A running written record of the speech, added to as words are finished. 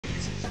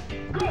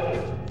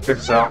Check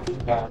this out.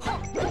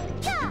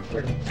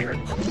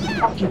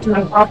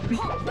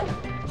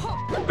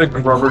 The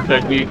rubber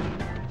technique.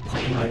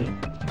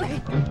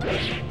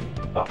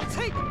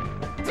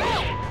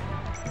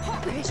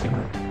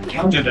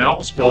 Dude, I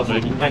almost spilled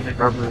it. You might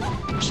rubber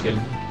skin.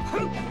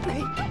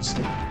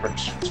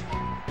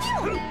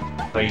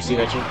 Oh, you see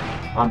that shit?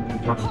 I'm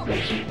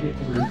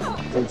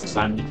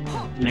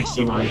next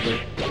team on it.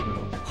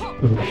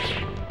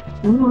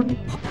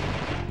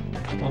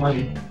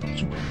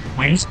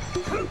 Wings?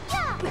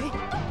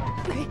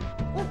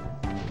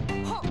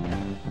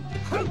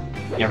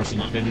 You ever seen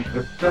that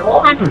video? They're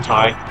all kind of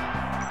tied.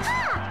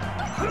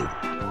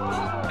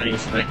 I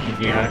used to like,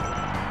 yeah.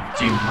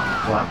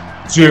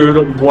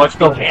 Dude, what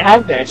the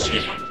hell? That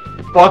shit.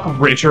 Fuck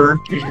Richard.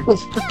 Dude,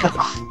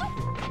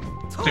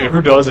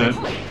 who doesn't?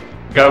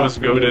 The guy was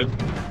goated.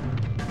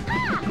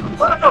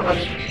 I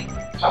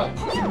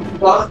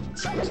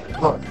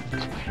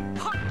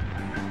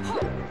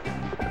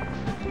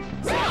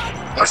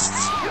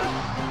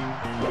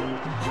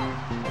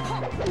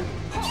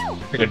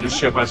think I just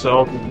shit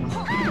myself.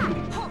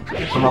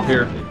 Come up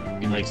here.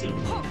 He likes it.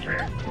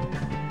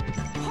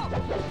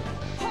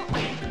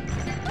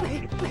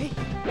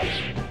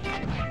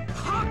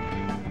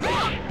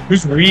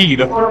 Who's Reed?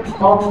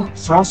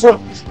 Salsa?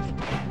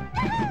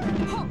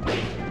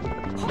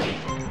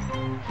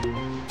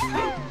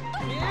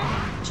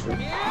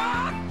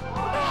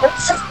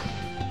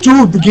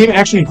 Dude, the game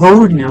actually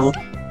heard now.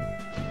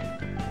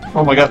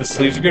 Oh my god, the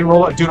sleeves are getting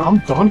rolled out. Dude, I'm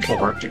done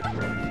for it, dude.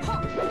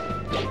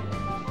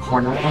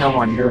 We're not gonna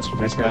want yours for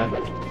this guy.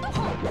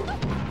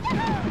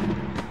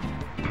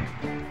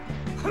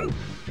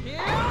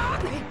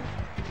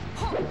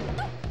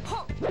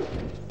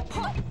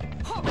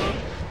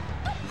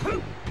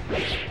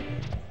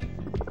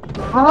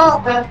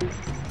 Oh,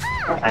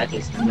 I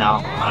just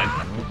no. I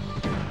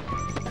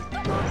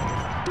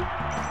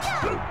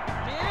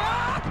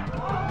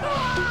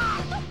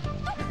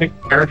think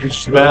Eric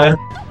is bad.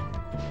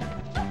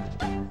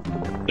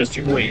 Just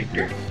too late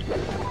here.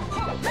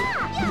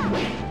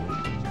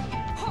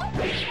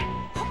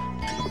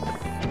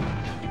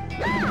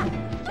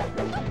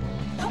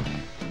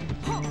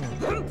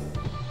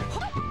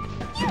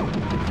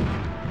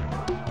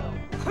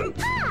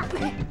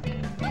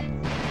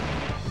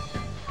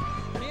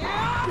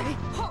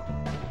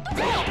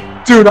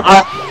 Dude,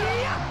 I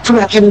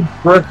fucking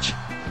worked.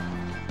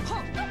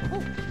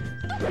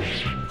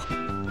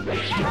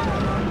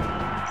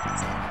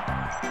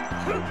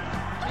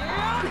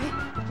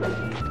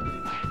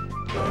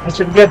 I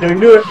should get to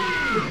do it.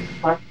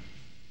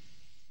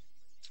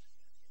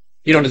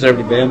 You don't deserve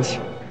the bans.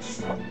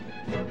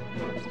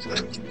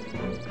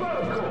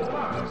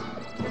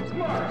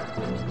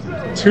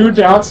 Two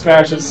down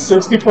smashes,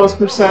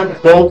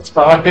 60+% both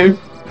time.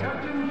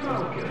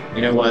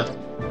 You know what?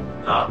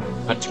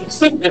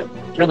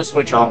 Turn the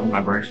switch off in my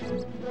brain.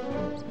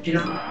 You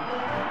know?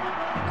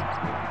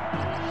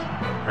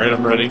 Alright,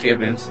 I'm ready.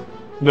 Bans.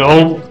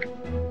 No.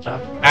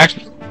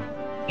 Actually.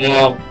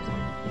 No.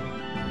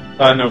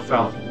 No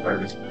Falcon.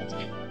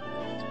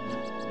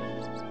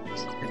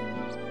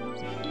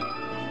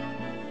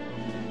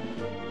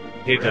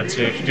 Hate that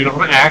stage. Dude,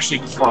 I'm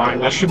actually crying.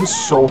 That shit was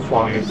so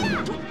funny.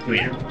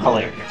 Weird.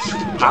 Hilarious.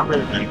 Not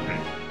really anything.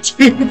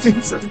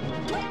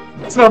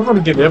 It's not funny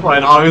to get hit by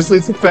it, obviously.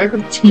 It's the fact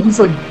that the team's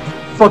like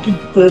fucking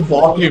full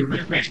volume.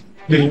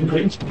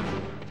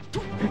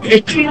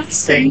 It can't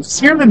say. Just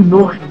hear the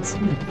noise.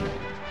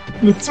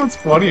 That's what's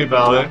funny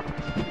about it.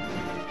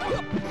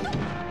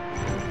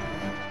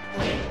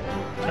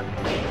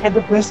 And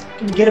the best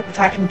can get a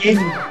attacking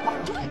game.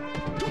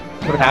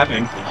 What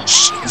happened?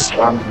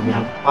 I'm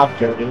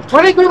joking.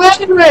 Why did you go that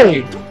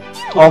way?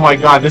 Oh my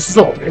god, this is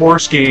a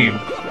horse game.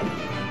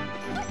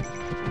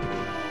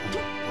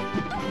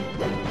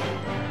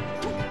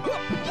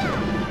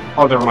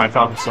 Oh, never mind,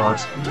 Falcon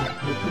sucks.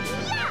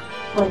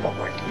 Oh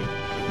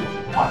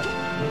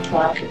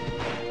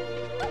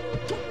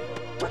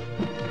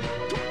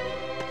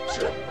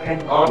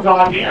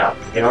god, yeah.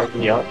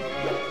 Yeah.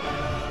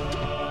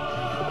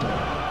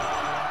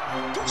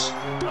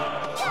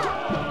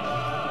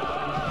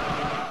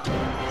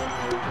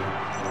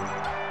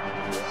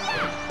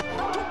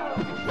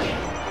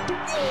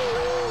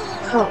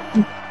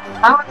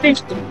 I don't think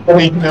so.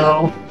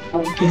 No.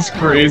 He's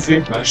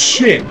crazy.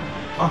 Shit.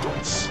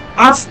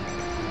 That's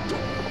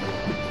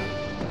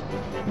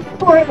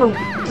right.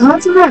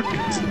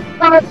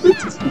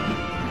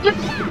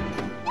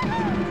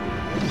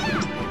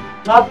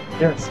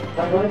 Yes.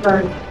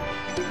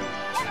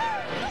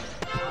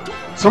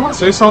 Someone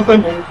say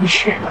something?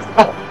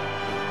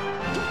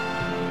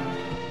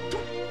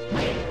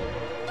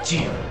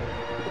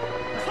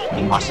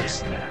 Damn. Watch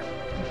this.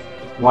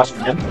 Watch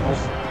him.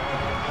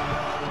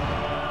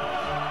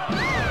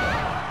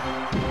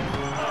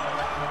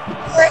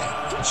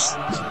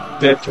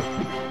 Dead.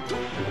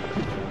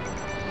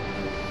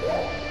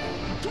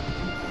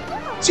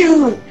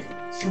 Dude!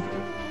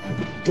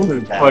 Don't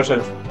move that. Watch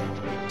this.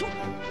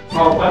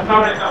 Oh, I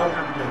found it.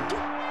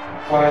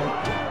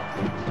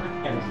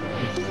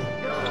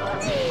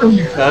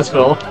 That's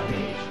cool.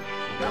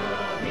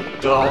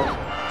 go.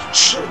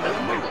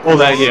 Well,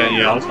 that,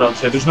 yeah, I was about to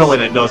say, there's no way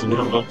that doesn't.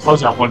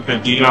 Close out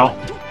 150, you know?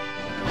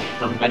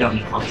 I don't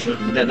need one.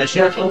 The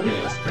sheriff told me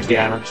this.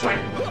 Yeah, I'm trying.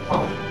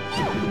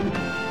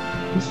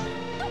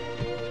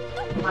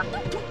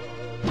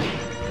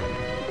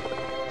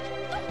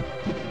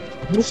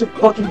 Who's a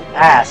fucking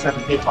ass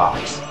having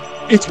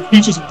hitbox? It's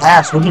Peach's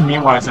ass. What do you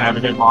mean why it's not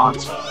having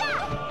hitbox?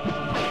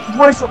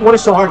 What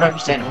is so hard to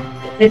understand?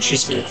 It's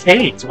just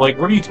caked. Like,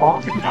 what are you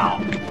talking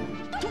about?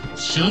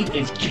 She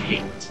is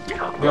caked.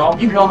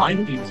 You know how I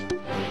do.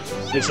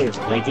 Seriously,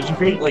 like, did you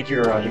create like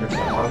your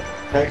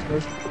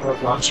characters or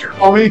launcher?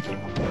 Oh, me.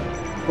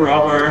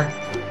 Rubber.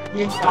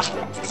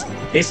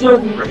 It's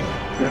not great.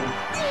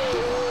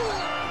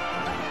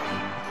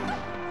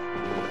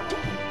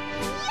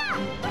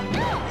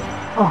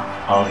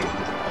 Oh,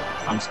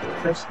 yeah. I'm still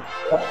first.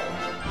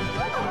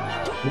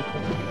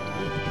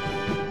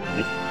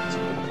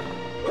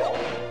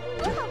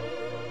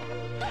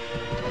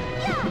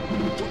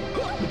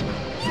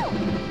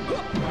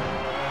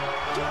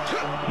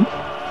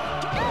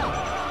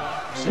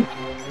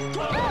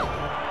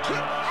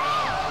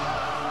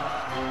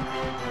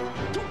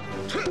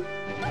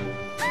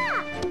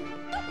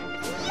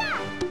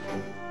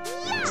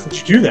 How'd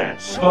you do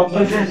that? Oh,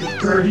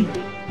 dirty.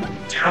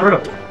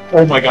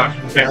 Oh my god,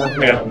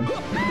 down.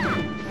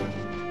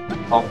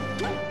 Oh.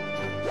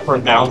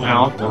 From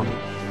downtown.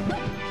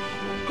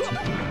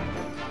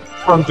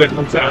 From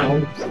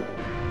downtown.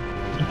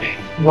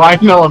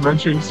 Right in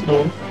elementary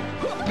school.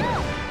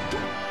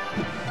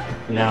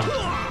 No.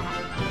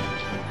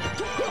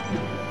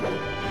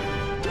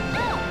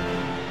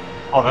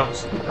 Oh, that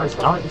was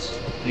nice.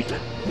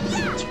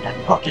 That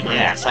fucking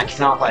ass. I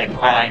cannot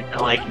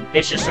like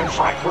it's just so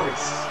five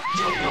words.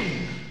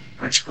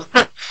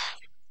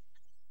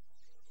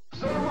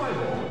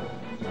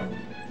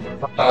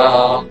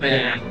 Oh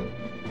man.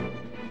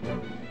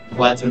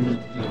 Flat zone.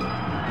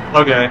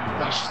 Okay.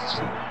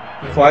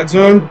 Flat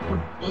zone?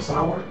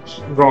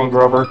 I'm going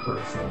Grubber.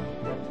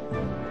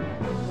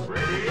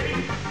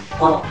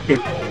 Oh,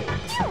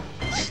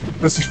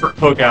 This is for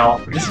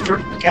cookout. this is for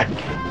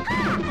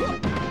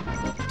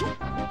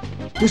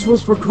This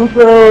was for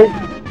cookout.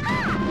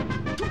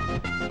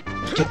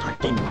 get my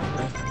thing.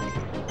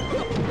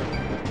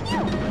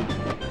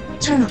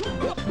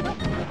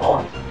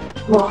 Oh,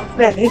 well,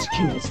 that is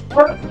cute.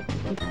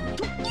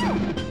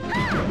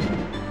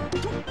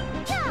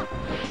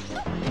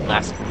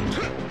 Last.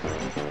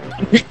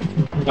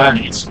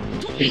 Nice.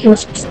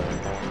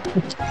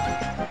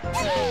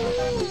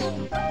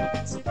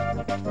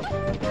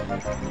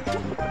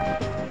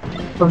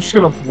 I'm just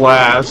gonna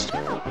blast.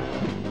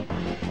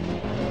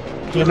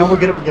 Yeah, no, we'll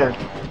get up again.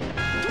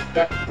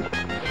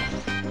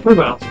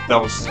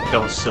 That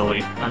was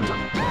silly.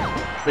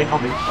 They call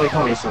me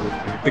silly.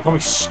 They call me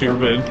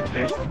stupid,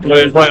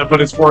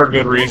 but it's for a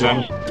good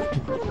reason.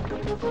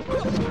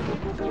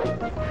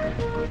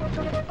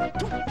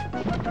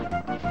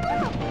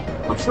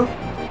 What's up?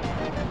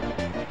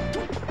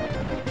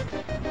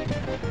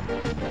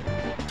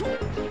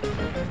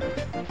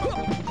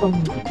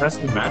 That's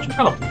the match.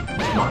 I'm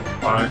kind of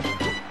fine.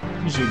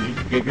 Usually you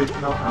get good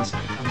enough.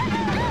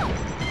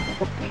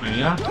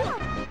 Yeah.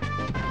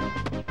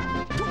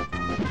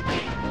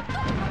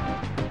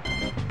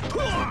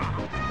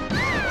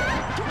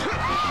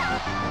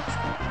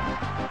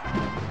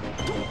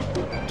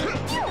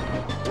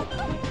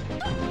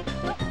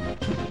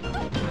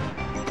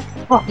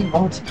 Fucking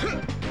multi.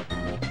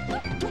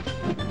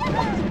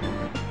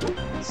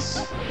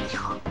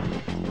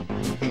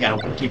 You got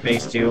a wonky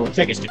face too.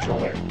 Take his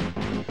controller.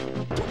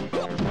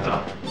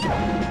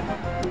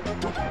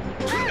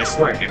 I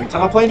swear, every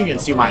time I'm playing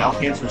against you, my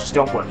health cancers just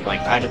don't work. Like,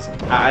 I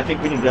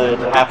think we need to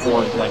have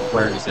one, like,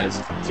 where it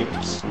says, I think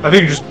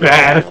you're just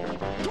bad.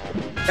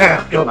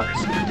 yeah, feel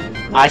nice.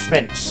 I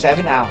spent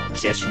 7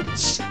 hours yesterday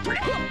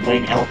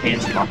playing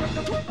L-Pants.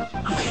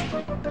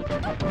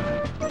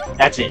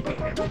 That's it.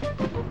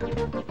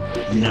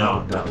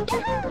 No.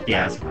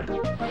 Yeah, that's fine.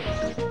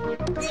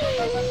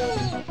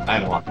 I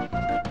have a lot.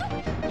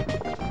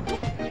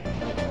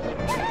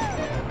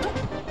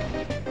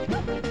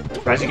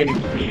 Surprised you're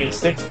getting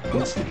sticks.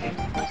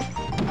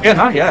 Yeah,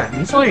 not yet.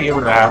 Usually it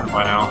would have happened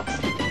by now.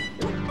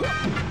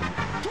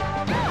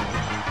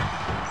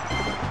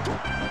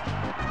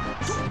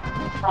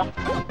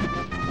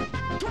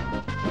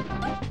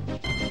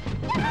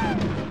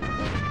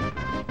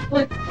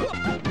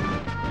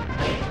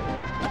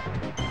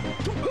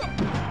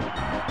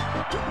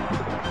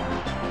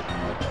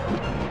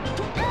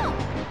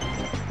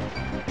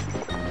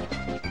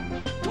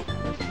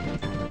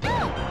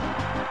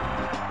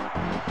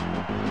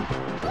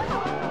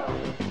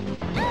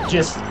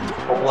 Just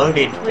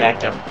loaded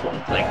backed up.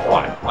 Like,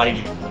 why? Why did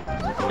you?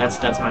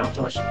 That's my own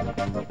question.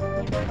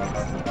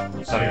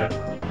 So yeah.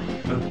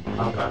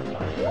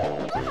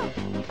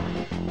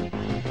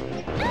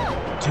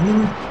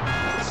 Dude.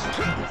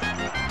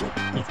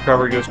 If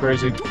cover goes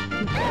crazy.